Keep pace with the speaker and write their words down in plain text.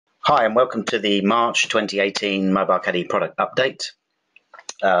Hi and welcome to the March 2018 MobileCaddy product update.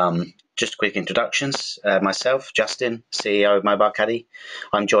 Just quick introductions. Myself, Justin, CEO of MobileCaddy.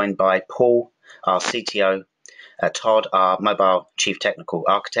 I'm joined by Paul, our CTO, Todd, our Mobile Chief Technical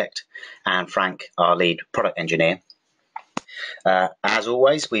Architect, and Frank, our Lead Product Engineer. As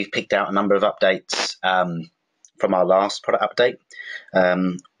always, we've picked out a number of updates from our last product update.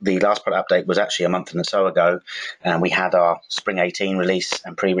 The last product update was actually a month and so ago, and we had our Spring 18 release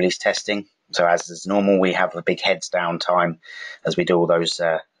and pre-release testing. So as is normal, we have a big heads down time as we do all those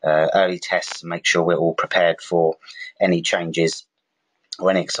early tests and make sure we're all prepared for any changes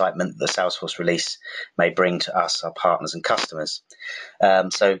or any excitement that the Salesforce release may bring to us, our partners and customers.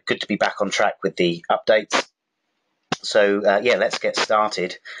 So good to be back on track with the updates. So yeah, let's get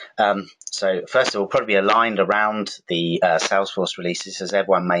started. So first of all, probably aligned around the Salesforce releases. As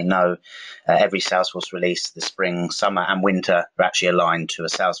everyone may know, every Salesforce release, the spring, summer and winter are actually aligned to a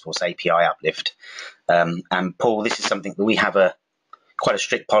Salesforce API uplift. And Paul, this is something that we have quite a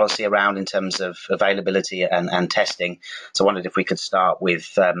strict policy around in terms of availability and testing. So I wondered if we could start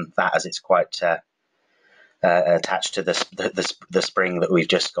with that, as it's quite attached to the spring that we've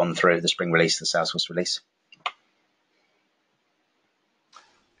just gone through, the spring release, the Salesforce release.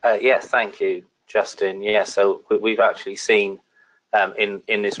 Yes, thank you, Justin. Yeah, so we've actually seen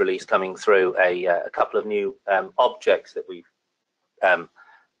in this release coming through a couple of new objects that we've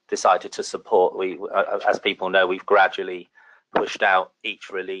decided to support. As people know, we've gradually pushed out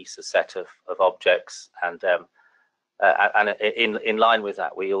each release a set of objects, and in line with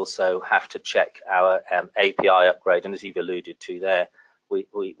that, we also have to check our API upgrade. And as you've alluded to there, we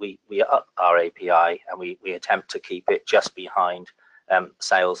up our API and we attempt to keep it just behind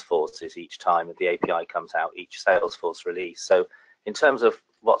Salesforce's each time the API comes out, each Salesforce release. So in terms of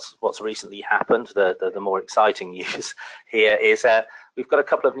what's recently happened, the more exciting news here is we've got a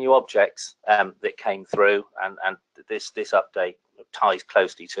couple of new objects that came through, and this update ties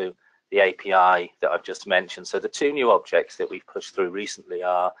closely to the API that I've just mentioned. So the two new objects that we've pushed through recently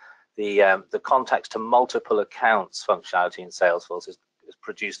are the contacts to multiple accounts functionality in Salesforce has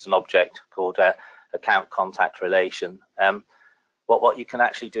produced an object called account contact relation. What you can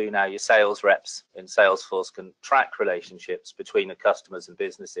actually do now, your sales reps in Salesforce can track relationships between the customers and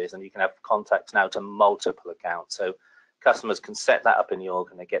businesses, and you can have contacts now to multiple accounts. So customers can set that up in the org,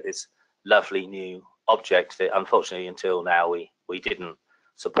 and they get this lovely new object that unfortunately until now we didn't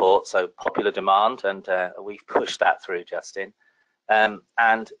support. So popular demand, and we've pushed that through, Justin.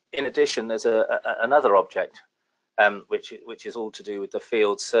 And in addition, there's another object which is all to do with the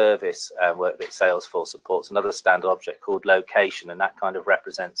field service work that Salesforce supports, another standard object called location, and that kind of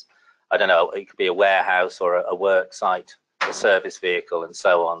represents, I don't know, it could be a warehouse or a work site, a service vehicle, and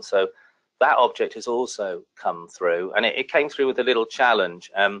so on. So that object has also come through, and it came through with a little challenge.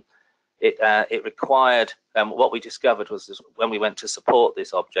 It required, what we discovered was when we went to support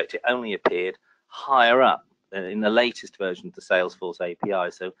this object, it only appeared higher up in the latest version of the Salesforce API.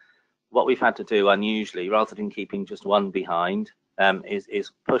 So what we've had to do unusually, rather than keeping just one behind,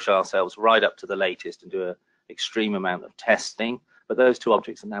 is push ourselves right up to the latest and do an extreme amount of testing. But those two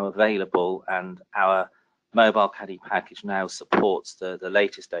objects are now available, and our MobileCaddy package now supports the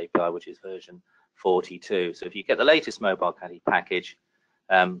latest API, which is version 42. So if you get the latest MobileCaddy package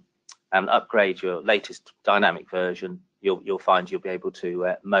and upgrade your latest dynamic version, you'll find you'll be able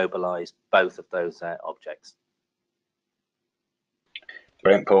to mobilize both of those objects.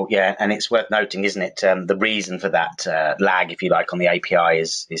 Brilliant, Paul. Yeah, and it's worth noting, isn't it? The reason for that lag, if you like, on the API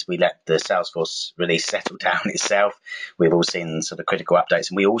is we let the Salesforce release settle down itself. We've all seen sort of critical updates,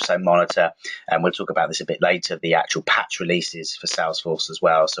 and we also monitor, and we'll talk about this a bit later, the actual patch releases for Salesforce as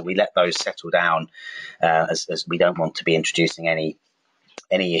well. So we let those settle down as we don't want to be introducing any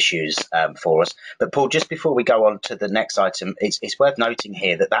issues for us. But Paul, just before we go on to the next item, it's worth noting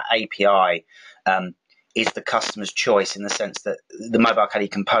here that API is the customer's choice, in the sense that the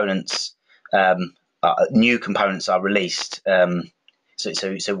MobileCaddy components, new components are released. So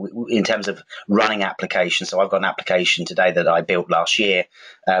in terms of running applications, so I've got an application today that I built last year.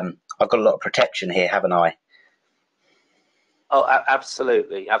 I've got a lot of protection here, haven't I? Oh,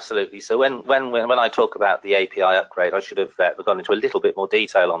 absolutely, absolutely. So when I talk about the API upgrade, I should have gone into a little bit more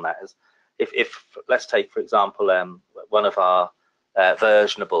detail on that. If let's take, for example, one of our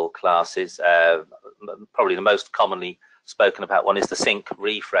versionable classes, probably the most commonly spoken about one is the sync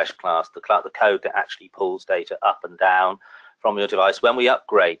refresh class, the code that actually pulls data up and down from your device. When we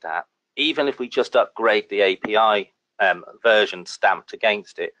upgrade that, even if we just upgrade the API version stamped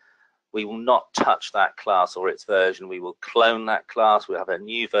against it, we will not touch that class or its version. We will clone that class. We'll have a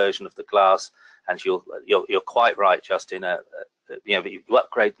new version of the class, And you're quite right, Justin. You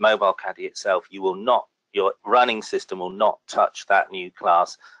upgrade MobileCaddy itself, your running system will not touch that new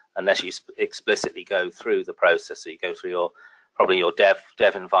class unless you explicitly go through the process. So you go through probably your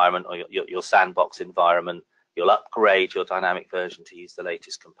dev environment or your Sandbox environment. You'll upgrade your dynamic version to use the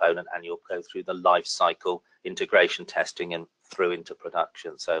latest component, and you'll go through the life cycle integration testing and through into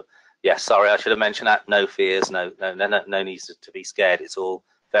production. So yeah, sorry, I should have mentioned that. No fears, no need to be scared. It's all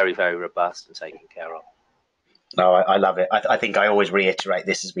very, very robust and taken care of. No, I love it. I think I always reiterate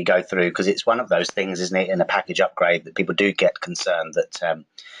this as we go through, because it's one of those things, isn't it, in a package upgrade that people do get concerned that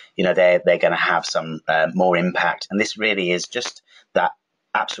they're going to have some more impact. And this really is just that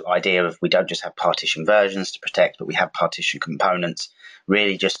absolute idea of we don't just have partition versions to protect, but we have partition components,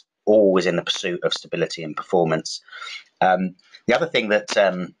 really just always in the pursuit of stability and performance. The other thing that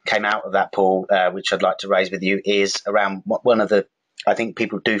came out of that, Paul, which I'd like to raise with you, is around one of the, I think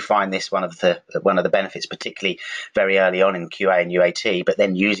people do find this one of the benefits, particularly very early on in QA and UAT, but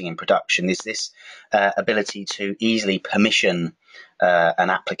then using in production, is this ability to easily permission an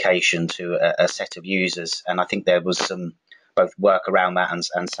application to a set of users. And I think there was some both work around that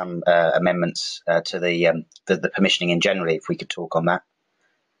and some amendments to the permissioning in generally, if we could talk on that.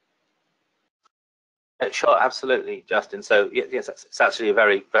 Sure, absolutely, Justin. So yes, it's actually a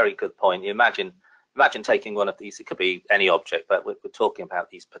very, very good point. You imagine taking one of these. It could be any object, but we're talking about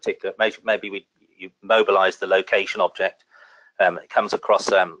these particular. Maybe you mobilize the location object. It comes across,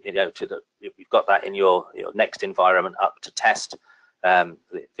 you've got that in your next environment up to test. The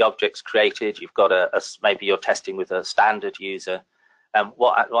object's created. You've got maybe you're testing with a standard user.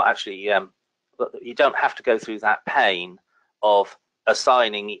 What actually you don't have to go through that pain of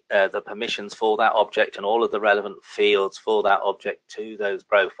assigning the permissions for that object and all of the relevant fields for that object to those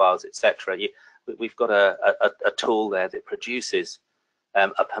profiles, etc. We've got a tool there that produces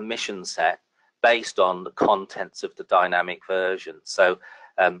a permission set based on the contents of the dynamic version. So,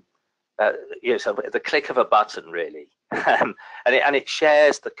 so at the click of a button, really, and it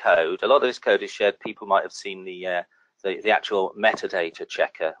shares the code. A lot of this code is shared. People might have seen the actual metadata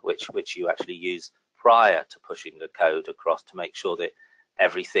checker, which you actually use prior to pushing the code across to make sure that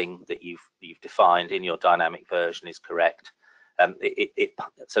everything that you've defined in your dynamic version is correct.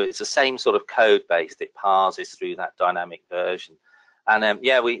 So it's the same sort of code base that passes through that dynamic version. And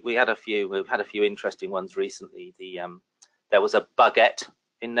we've had a few interesting ones recently. There was a bugette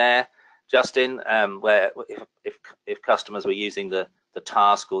in there, Justin, where if customers were using the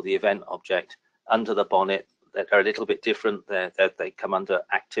task or the event object under the bonnet, they're a little bit different. They come under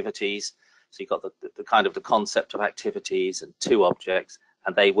activities. So you've got the kind of the concept of activities and two objects,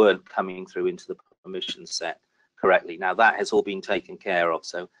 and they weren't coming through into the permission set correctly. Now that has all been taken care of.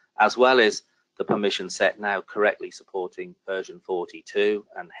 So as well as the permission set now correctly supporting version 42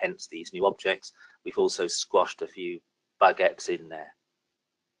 and hence these new objects, we've also squashed a few bugettes in there.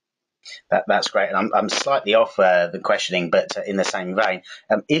 That's great. And I'm slightly off the questioning, but in the same vein,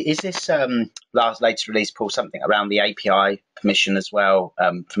 is this latest release, Paul, something around the API permission as well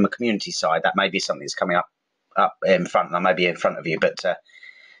from a community side? That may be something that's coming up in front, and maybe in front of you. But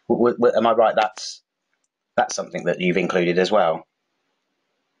am I right? That's something that you've included as well.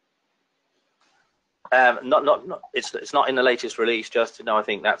 It's not in the latest release, Justin. No, I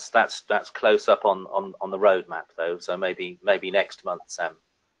think that's close up on the roadmap though. So maybe next month's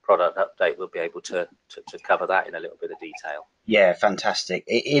product update we'll be able to cover that in a little bit of detail. Yeah, fantastic.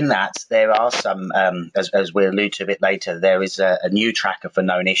 In that, there are some, as we'll allude to a bit later, there is a new tracker for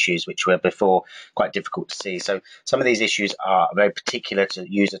known issues, which were before quite difficult to see. So some of these issues are very particular to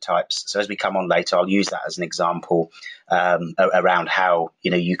user types. So as we come on later, I'll use that as an example around how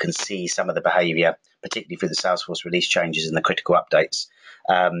you can see some of the behavior, particularly through the Salesforce release changes and the critical updates.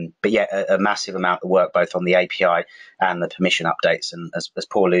 But yeah, a massive amount of work both on the API and the permission updates. And as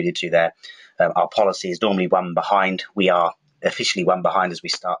Paul alluded to there, our policy is normally one behind. We are officially one behind as we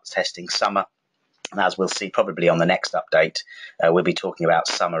start testing summer. And as we'll see probably on the next update, we'll be talking about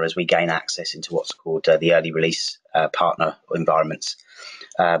summer as we gain access into what's called the early release partner environments.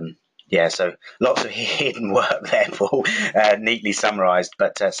 So lots of hidden work there, Paul, neatly summarized,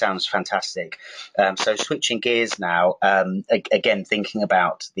 but sounds fantastic. So switching gears now, again, thinking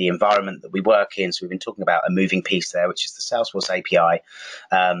about the environment that we work in. So we've been talking about a moving piece there, which is the Salesforce API.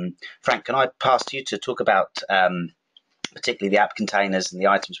 Frank, can I pass to you to talk about particularly the app containers and the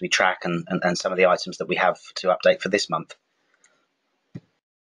items we track and some of the items that we have to update for this month?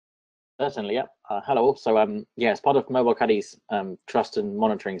 Certainly, yeah. Hello. So, as part of MobileCaddy's trust and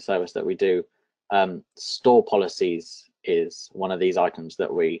monitoring service that we do, store policies is one of these items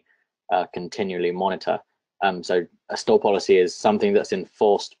that we continually monitor. So a store policy is something that's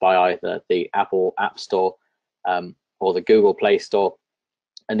enforced by either the Apple App Store or the Google Play Store.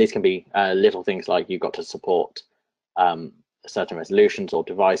 And these can be little things like you've got to support certain resolutions or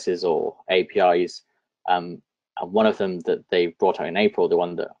devices or APIs. And one of them that they brought out in April, the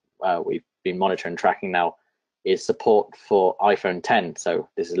one that we've been monitoring and tracking now, is support for iPhone 10. So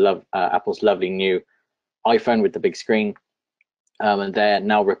this is Apple's lovely new iPhone with the big screen. And they're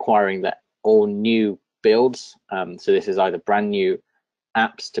now requiring that all new builds, so this is either brand new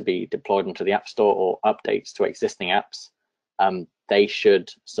apps to be deployed into the App Store or updates to existing apps, they should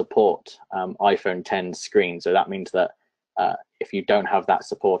support iPhone 10 screen. So that means that if you don't have that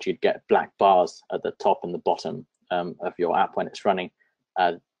support, you'd get black bars at the top and the bottom of your app when it's running.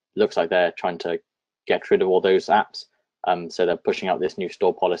 Looks like they're trying to get rid of all those apps. So they're pushing out this new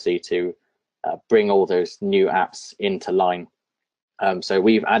store policy to bring all those new apps into line. So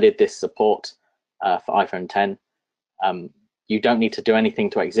we've added this support for iPhone 10. You don't need to do anything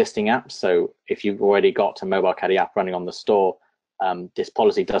to existing apps. So if you've already got a MobileCaddy app running on the store, this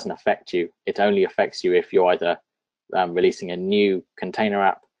policy doesn't affect you. It only affects you if you're either releasing a new container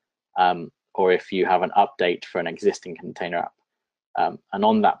app or if you have an update for an existing container app. And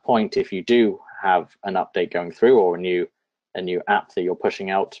on that point, if you do have an update going through or a new app that you're pushing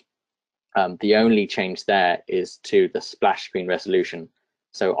out, the only change there is to the splash screen resolution.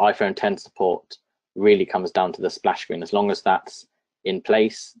 So iPhone 10 support really comes down to the splash screen. As long as that's in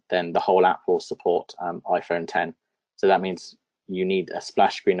place, then the whole app will support iPhone 10. So that means you need a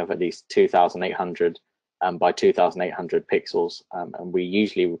splash screen of at least 2,800 by 2,800 pixels, and we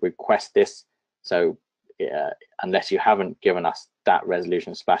usually request this. So unless you haven't given us that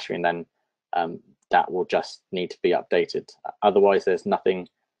resolution splash screen, then that will just need to be updated. Otherwise, there's nothing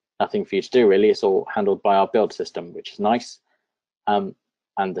for you to do really. It's all handled by our build system, which is nice.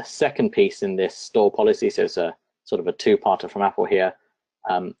 And the second piece in this store policy, so it's a sort of a two-parter from Apple here,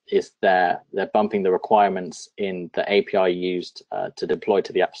 is they're bumping the requirements in the API used to deploy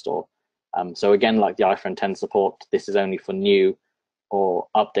to the App Store. So again, like the iPhone 10 support, this is only for new or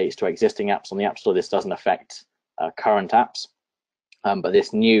updates to existing apps on the App Store. This doesn't affect current apps, but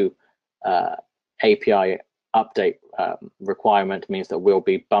this new API update requirement means that we'll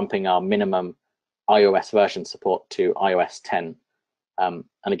be bumping our minimum iOS version support to iOS 10. And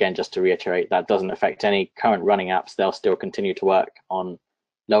again, just to reiterate, that doesn't affect any current running apps. They'll still continue to work on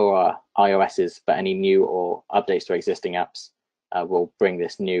lower iOSs, but any new or updates to existing apps will bring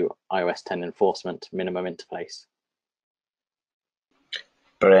this new iOS 10 enforcement minimum into place.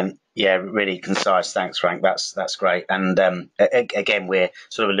 Brilliant. Yeah, really concise. Thanks, Frank. That's great. And again, we're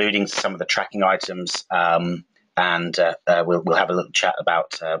sort of alluding to some of the tracking items, and we'll have a little chat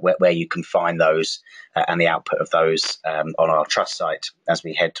about where you can find those and the output of those on our Trust site as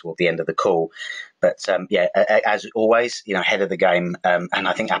we head toward the end of the call. But yeah, as always, ahead of the game, and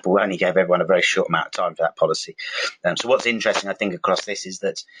I think Apple only gave everyone a very short amount of time for that policy. So what's interesting, I think, across this is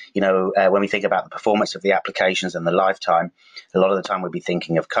that, when we think about the performance of the applications and the lifetime, a lot of the time we'll be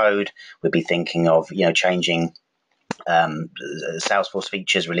thinking of code, we'll be thinking of, changing Salesforce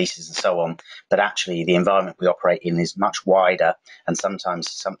features, releases, and so on. But actually, the environment we operate in is much wider, and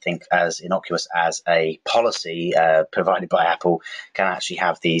sometimes something as innocuous as a policy provided by Apple can actually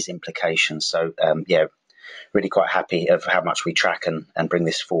have these implications. So, yeah, really quite happy of how much we track and bring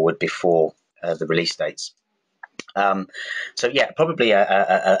this forward before the release dates. So, yeah, probably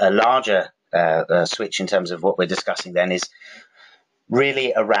a larger switch in terms of what we're discussing then is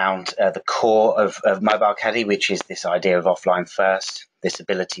really around the core of MobileCaddy, which is this idea of offline first, this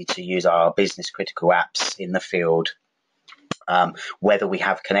ability to use our business critical apps in the field, whether we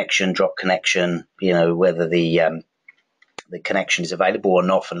have connection, drop connection, whether the connection is available or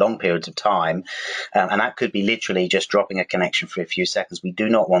not for long periods of time. And that could be literally just dropping a connection for a few seconds. We do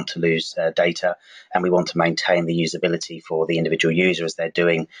not want to lose data, and we want to maintain the usability for the individual user as they're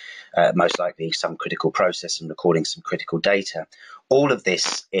doing most likely some critical process and recording some critical data. All of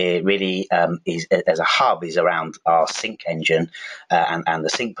this really is, as a hub, is around our sync engine and the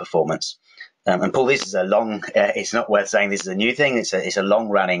sync performance. And Paul, this is a long, it's not worth saying this is a new thing. It's a long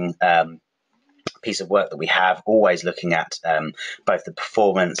running piece of work that we have, always looking at both the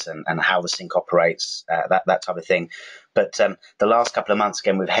performance and how the sync operates, that type of thing. But the last couple of months,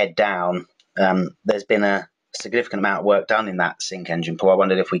 again, with head down, there's been a significant amount of work done in that sync engine. Paul, I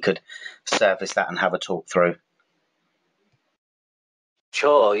wondered if we could surface that and have a talk through.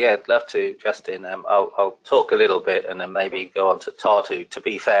 Sure, yeah, I'd love to, Justin. I'll talk a little bit and then maybe go on to Todd, who, to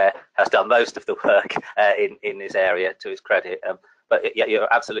be fair, has done most of the work in this area, to his credit. But yeah, you're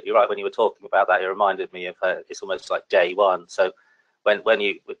absolutely right. When you were talking about that, it reminded me of it's almost like day one. So when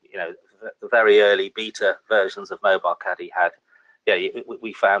you the very early beta versions of MobileCaddy had,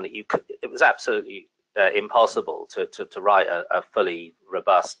 we found that it was absolutely impossible to write a fully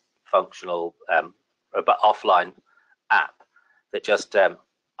robust, functional, offline app that just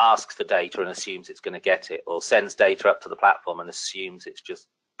asks for data and assumes it's going to get it, or sends data up to the platform and assumes it's just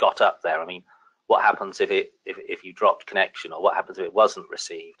got up there. I mean, what happens if you dropped connection, or what happens if it wasn't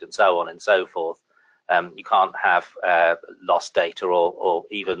received, and so on and so forth. You can't have lost data or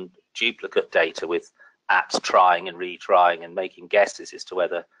even duplicate data with apps trying and retrying and making guesses as to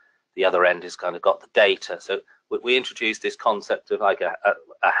whether the other end has kind of got the data. So we introduced this concept of like a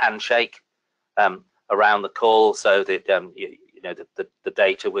handshake around the call, so that the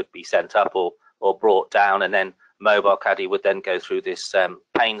data would be sent up or brought down, and then MobileCaddy would then go through this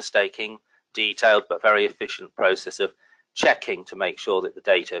painstaking, detailed but very efficient process of checking to make sure that the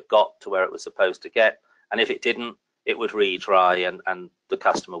data got to where it was supposed to get, and if it didn't, it would retry, and the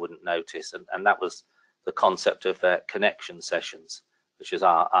customer wouldn't notice. And that was the concept of connection sessions, which is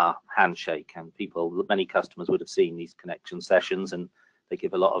our handshake. And many customers would have seen these connection sessions, and they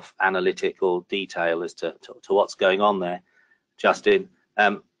give a lot of analytical detail as to what's going on there, Justin.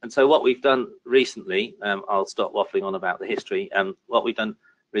 And so what we've done recently, I'll stop waffling on about the history. What we've done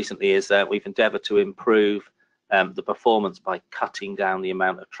recently is we've endeavored to improve the performance by cutting down the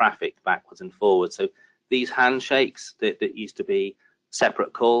amount of traffic backwards and forwards. So these handshakes that used to be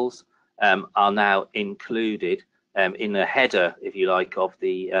separate calls are now included in the header, if you like, of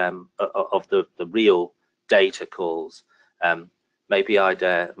the real data calls. Maybe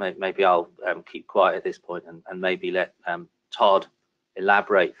I'll keep quiet at this point and maybe let Todd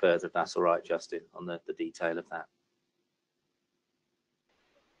elaborate further, if that's all right, Justin, on the detail of that.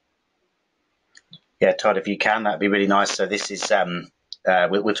 Yeah, Todd, if you can, that'd be really nice. So this is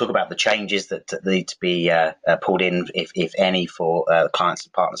we'll talk about the changes that need to be pulled in, if any, for clients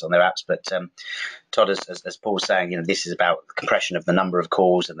and partners on their apps. But Todd, as Paul was saying, this is about the compression of the number of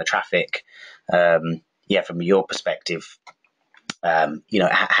calls and the traffic. From your perspective,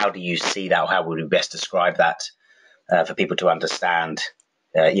 how do you see that, or how would we best describe that for people to understand,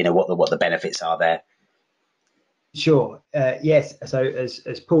 what the benefits are there? Sure. Yes. So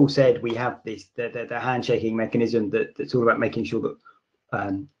as Paul said, we have the handshaking mechanism that's all about making sure that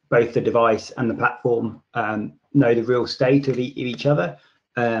both the device and the platform know the real state of each other,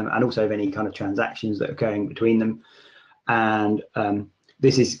 and also of any kind of transactions that are occurring between them. And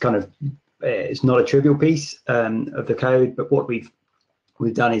this is kind of it's not a trivial piece of the code, but what we've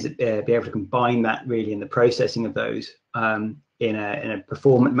done is be able to combine that really in the processing of those in a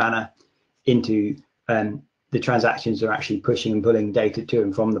performant manner into the transactions are actually pushing and pulling data to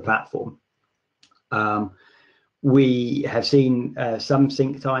and from the platform. We have seen some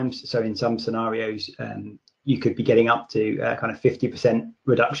sync times. So in some scenarios, you could be getting up to kind of 50%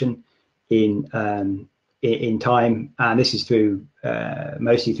 reduction in time, and this is through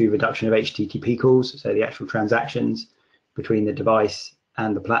mostly through reduction of HTTP calls, so the actual transactions between the device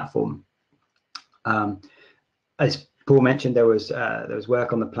and the platform. As Paul mentioned, there was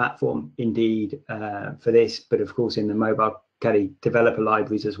work on the platform indeed for this, but of course in the MobileCaddy developer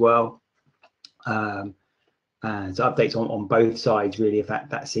libraries as well. So updates on both sides really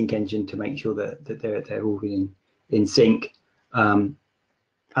affect that sync engine to make sure that they're all in sync. And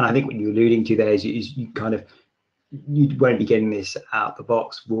I think what you're alluding to there is you won't be getting this out the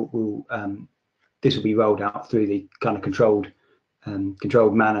box. This will be rolled out through the kind of controlled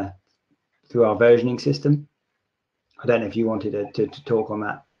manner through our versioning system. I don't know if you wanted to talk on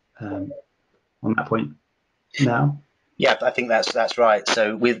that point now. Yeah, I think that's right.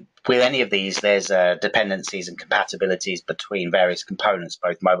 So with any of these, there's dependencies and compatibilities between various components,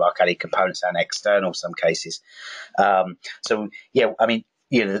 both MobileCaddy components and external some cases. So yeah, I mean,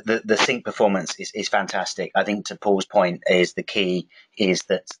 the sync performance is fantastic. I think to Paul's point is the key is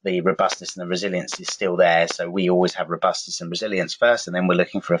that the robustness and the resilience is still there. So we always have robustness and resilience first, and then we're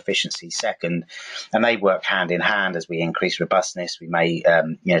looking for efficiency second, and they work hand in hand. As we increase robustness, we may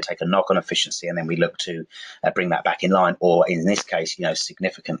take a knock on efficiency, and then we look to bring that back in line, or in this case,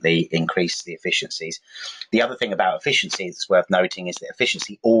 significantly increase the efficiencies. The other thing about efficiency that's worth noting is that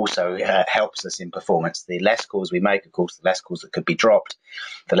efficiency also helps us in performance. The less calls we make, of course, the less calls that could be dropped,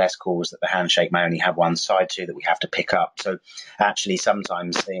 the less calls that the handshake may only have one side to that we have to pick up. So actually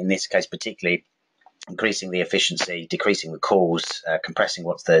sometimes, in this case particularly, increasing the efficiency, decreasing the calls, compressing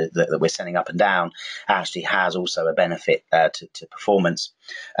what's that we're sending up and down actually has also a benefit to performance.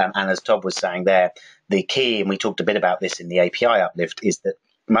 And as Todd was saying there, the key, and we talked a bit about this in the API uplift, is that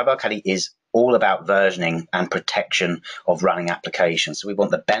MobileCaddy is all about versioning and protection of running applications. So we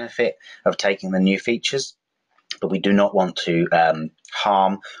want the benefit of taking the new features, but we do not want to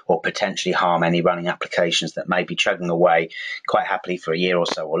harm or potentially harm any running applications that may be chugging away quite happily for a year or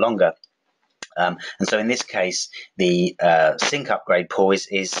so or longer. And so in this case, the sync upgrade, Paul, is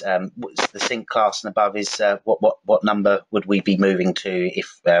the sync class and above is what number would we be moving to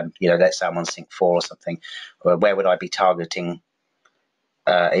if let's say I'm on sync 4 or something? Where would I be targeting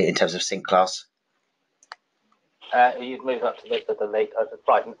in terms of sync class? You'd move up to the late.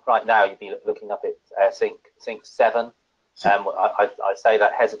 Right now, you'd be looking up at sync 7. I say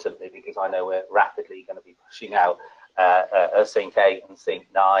that hesitantly because I know we're rapidly going to be pushing out sync 8 and sync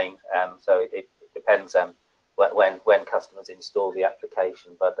 9. So it depends when customers install the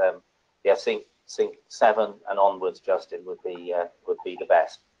application. But yeah, sync 7 and onwards, Justin, would be the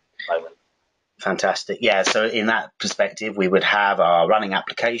best moment. Fantastic. Yeah, so in that perspective, we would have our running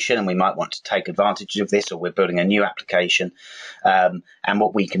application and we might want to take advantage of this, or we're building a new application. And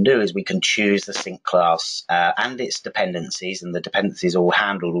what we can do is we can choose the sync class and its dependencies, and the dependencies are all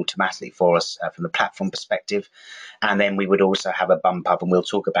handled automatically for us from the platform perspective. And then we would also have a bump up, and we'll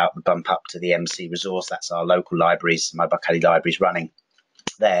talk about the bump up to the MC resource. That's our local libraries, MobileCaddy libraries running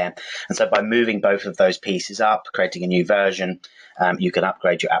there. And so by moving both of those pieces up, creating a new version, you can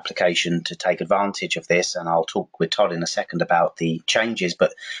upgrade your application to take advantage of this. And I'll talk with Todd in a second about the changes.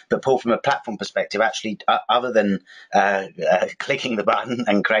 But Paul, from a platform perspective, actually, other than clicking the button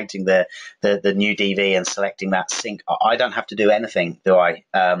and creating the new DV and selecting that sync, I don't have to do anything, do I,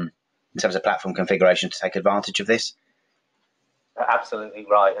 in terms of platform configuration to take advantage of this? Absolutely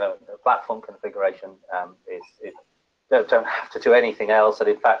right. The platform configuration is don't have to do anything else. And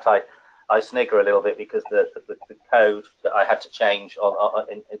in fact, I snigger a little bit because the code that I had to change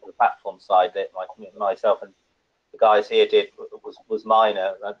in the platform side that myself and the guys here did was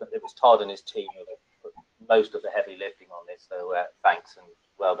minor. It was Todd and his team who did most of the heavy lifting on this. So thanks and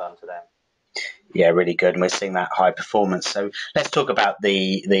well done to them. Yeah, really good, and we're seeing that high performance. So let's talk about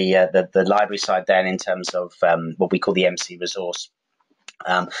the library side then in terms of what we call the MC resource.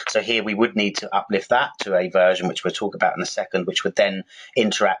 So here we would need to uplift that to a version which we'll talk about in a second, which would then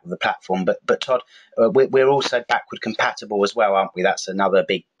interact with the platform. But Todd, we're also backward compatible as well, aren't we? That's another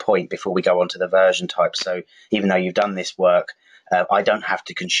big point before we go on to the version type. So even though you've done this work, I don't have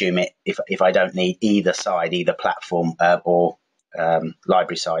to consume it if I don't need either side, either platform or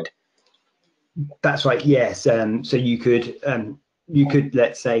library side. That's right. Yes. So you could,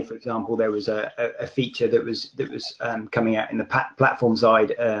 let's say, for example, there was a feature that was coming out in the platform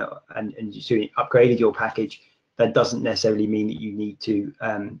side, and you upgraded your package. That doesn't necessarily mean that you need to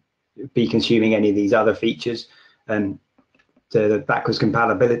be consuming any of these other features. So the backwards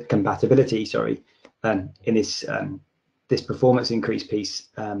compatibility, sorry, in this performance increase piece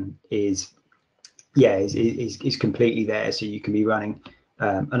is completely there. So you can be running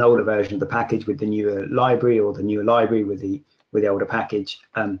an older version of the package with the newer library, or the newer library with the older package.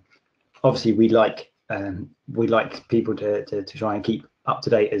 Obviously, we'd like people to try and keep up to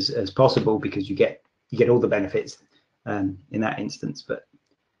date as possible, because you get all the benefits in that instance. But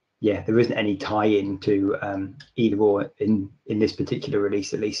yeah, there isn't any tie-in to either or in this particular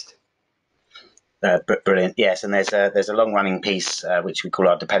release, at least. Brilliant. Yes, and there's a long-running piece which we call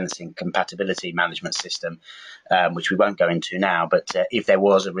our dependency and compatibility management system, which we won't go into now. But if there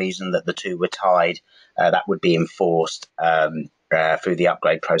was a reason that the two were tied, that would be enforced through the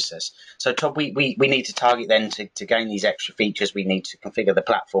upgrade process. So Todd, we need to target then to gain these extra features. We need to configure the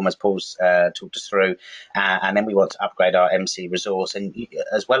platform, as Paul's talked us through, and then we want to upgrade our MC resource. And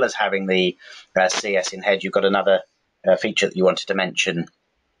as well as having the CS in head, you've got another feature that you wanted to mention.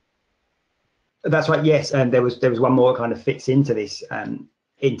 That's right. Yes, and there was one more that kind of fits into this kind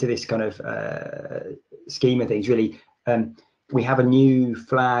of scheme of things. Really, we have a new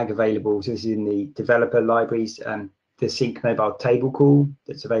flag available. So this is in the developer libraries. The syncMobileTable call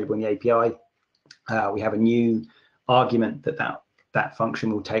that's available in the API. We have a new argument that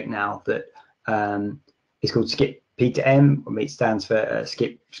function will take now that is called skip P to M. It stands for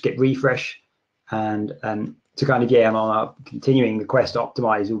skip refresh, and to kind of continuing the quest to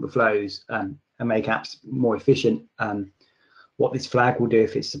optimize all the flows and make apps more efficient. What this flag will do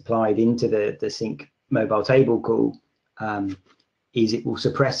if it's supplied into the syncMobileTable call is it will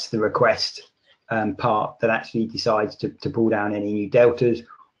suppress the request part that actually decides to pull down any new deltas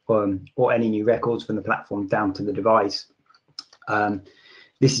or any new records from the platform down to the device.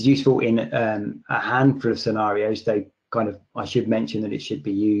 This is useful in a handful of scenarios. I should mention that it should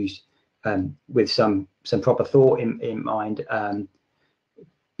be used with some proper thought in mind,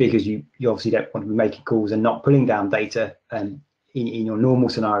 because you obviously don't want to be making calls and not pulling down data in your normal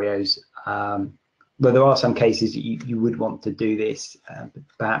scenarios. But there are some cases that you would want to do this.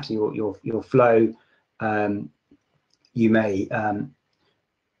 Perhaps your flow you may have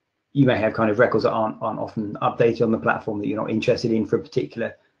kind of records that aren't often updated on the platform that you're not interested in for a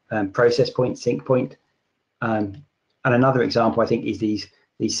particular process point, sync point. And another example, I think, is these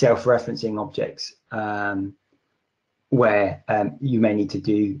self-referencing objects, where you may need to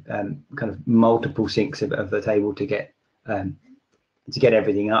do kind of multiple syncs of the table to get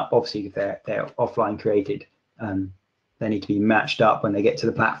everything up. Obviously, if they're offline created, they need to be matched up when they get to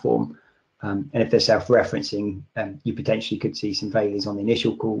the platform. And if they're self-referencing, you potentially could see some failures on the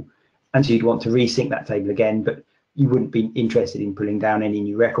initial call, and so you'd want to resync that table again, but you wouldn't be interested in pulling down any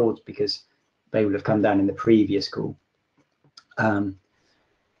new records because they will have come down in the previous call.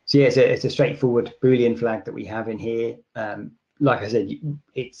 So yeah, it's a straightforward Boolean flag that we have in here. Like I said,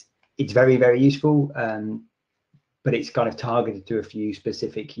 it's very, very useful, but it's kind of targeted to a few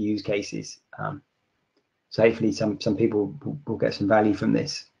specific use cases. So hopefully some people will get some value from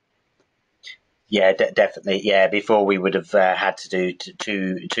this. Yeah, definitely. Yeah, before we would have had to do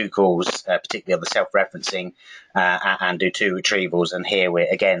two calls, particularly on the self-referencing, and do two retrievals. And here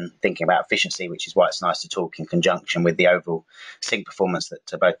we're again thinking about efficiency, which is why it's nice to talk in conjunction with the overall sync performance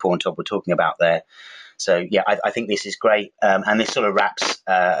that both Paul and Todd were talking about there. So yeah, I think this is great, and this sort of wraps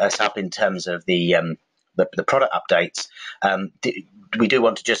us up in terms of the product updates. We do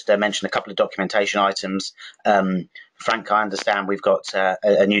want to just mention a couple of documentation items. Frank, I understand we've got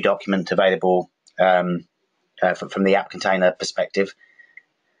a new document available from the app container perspective.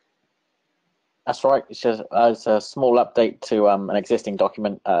 That's right. It's just it's a small update to an existing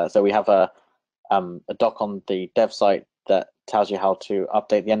document. So we have a doc on the dev site that tells you how to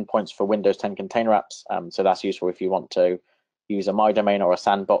update the endpoints for Windows 10 container apps. So that's useful if you want to use a My Domain or a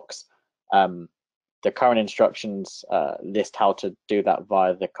Sandbox. The current instructions list how to do that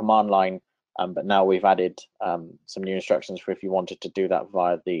via the command line, but now we've added some new instructions for if you wanted to do that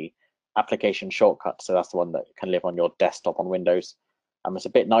via the application shortcut. So that's the one that can live on your desktop on Windows. It's a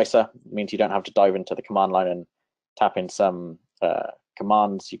bit nicer. It means you don't have to dive into the command line and tap in some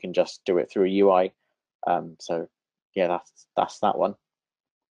commands. You can just do it through a UI. So yeah, that's that one.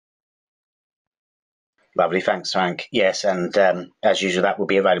 Lovely, thanks, Frank. Yes, and as usual, that will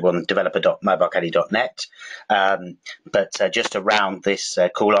be available on developer.mobilecaddy.net. But just to round this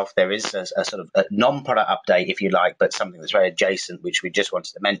call off, there is a sort of a non-product update, if you like, but something that's very adjacent, which we just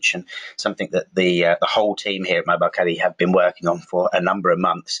wanted to mention, something that the whole team here at MobileCaddy have been working on for a number of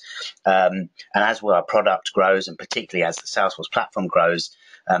months. And as well, our product grows, and particularly as the Salesforce platform grows,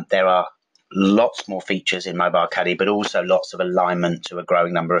 there are lots more features in MobileCaddy, but also lots of alignment to a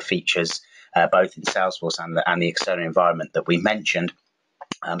growing number of features, both in Salesforce and the external environment that we mentioned.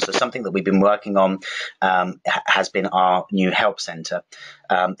 So something that we've been working on has been our new help center.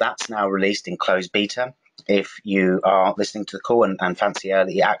 That's now released in closed beta. If you are listening to the call and fancy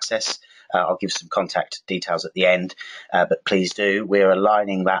early access, I'll give some contact details at the end, but please do. We're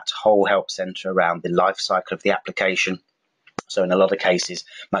aligning that whole help center around the life cycle of the application. So in a lot of cases,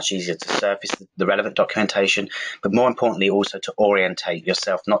 much easier to surface the relevant documentation, but more importantly, also to orientate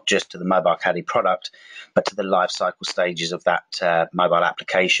yourself not just to the MobileCaddy product, but to the life cycle stages of that mobile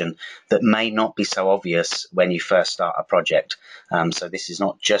application that may not be so obvious when you first start a project. So this is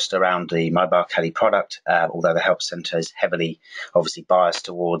not just around the MobileCaddy product, although the Help Center is heavily, obviously, biased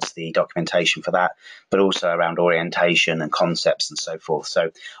towards the documentation for that, but also around orientation and concepts and so forth.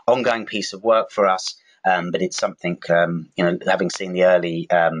 So ongoing piece of work for us. But it's something, having seen the early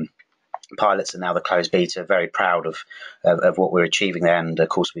pilots and now the closed beta, very proud of what we're achieving there. And of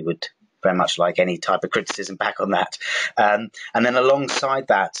course, we would very much like any type of criticism back on that. And then alongside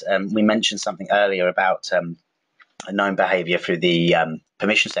that, we mentioned something earlier about a known behavior through the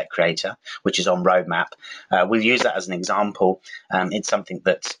permission set creator, which is on roadmap. We'll use that as an example. It's something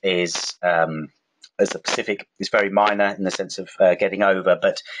that is as a specific is very minor in the sense of getting over,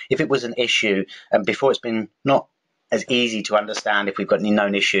 but if it was an issue and before, it's been not as easy to understand if we've got any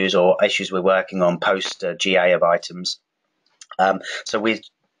known issues or issues we're working on post GA of items. So we've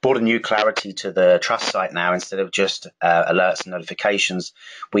brought a new clarity to the trust site now. Instead of just alerts and notifications,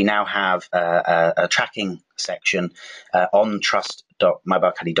 we now have a tracking section on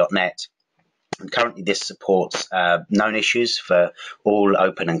trust.mobilecaddy.net. And currently this supports known issues for all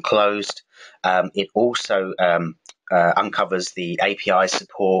open and closed. It also uncovers the API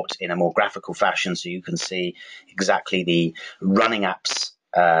support in a more graphical fashion, so you can see exactly the running apps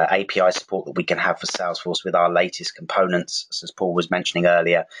API support that we can have for Salesforce with our latest components, as Paul was mentioning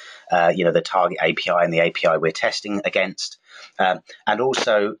earlier, the target API and the API we're testing against. And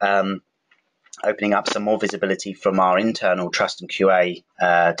also opening up some more visibility from our internal trust and QA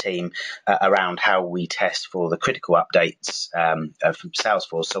team around how we test for the critical updates from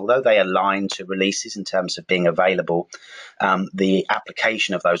Salesforce. So although they align to releases in terms of being available, the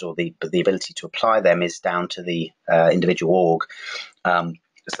application of those, or the ability to apply them, is down to the individual org.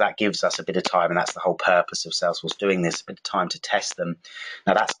 So that gives us a bit of time, and that's the whole purpose of Salesforce doing this, a bit of time to test them.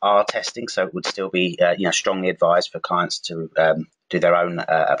 Now, that's our testing, so it would still be strongly advised for clients to do their own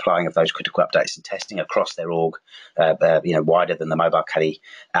applying of those critical updates and testing across their org, wider than the MobileCaddy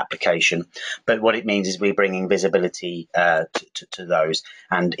application. But what it means is we're bringing visibility to those,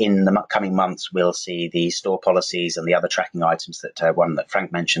 and in the coming months, we'll see the store policies and the other tracking items that one that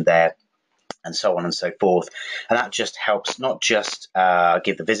Frank mentioned there, and so on and so forth. And that just helps not just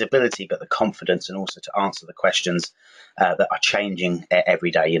give the visibility, but the confidence, and also to answer the questions that are changing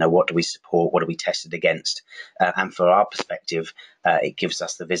every day. What do we support? What are we tested against? And for our perspective, it gives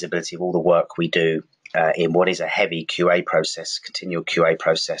us the visibility of all the work we do in what is a heavy QA process, continual QA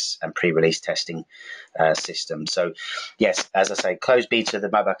process, and pre-release testing system. So, yes, as I say, closed beta of the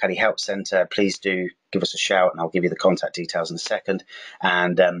MobileCaddy Help Center. Please do give us a shout, and I'll give you the contact details in a second.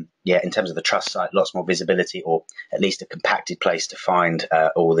 And in terms of the trust site, lots more visibility, or at least a compacted place to find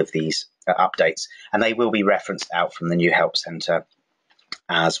all of these updates. And they will be referenced out from the new Help Center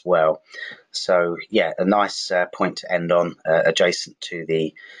as well. So, yeah, a nice point to end on, adjacent to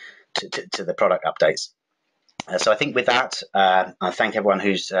the product updates. So I think with that, I thank everyone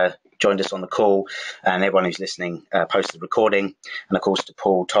who's joined us on the call, and everyone who's listening post the recording, and of course to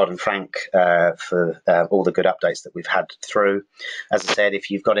Paul, Todd and Frank for all the good updates that we've had through. As I said, if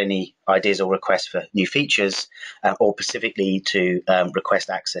you've got any ideas or requests for new features, or specifically to request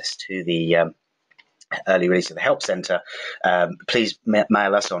access to the early release of the Help Center, please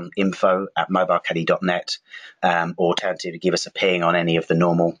mail us on info@mobilecaddy.net, or alternatively give us a ping on any of the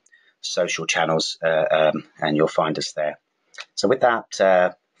normal social channels, and you'll find us there. So with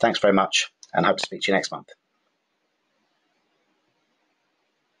that, thanks very much, and hope to speak to you next month.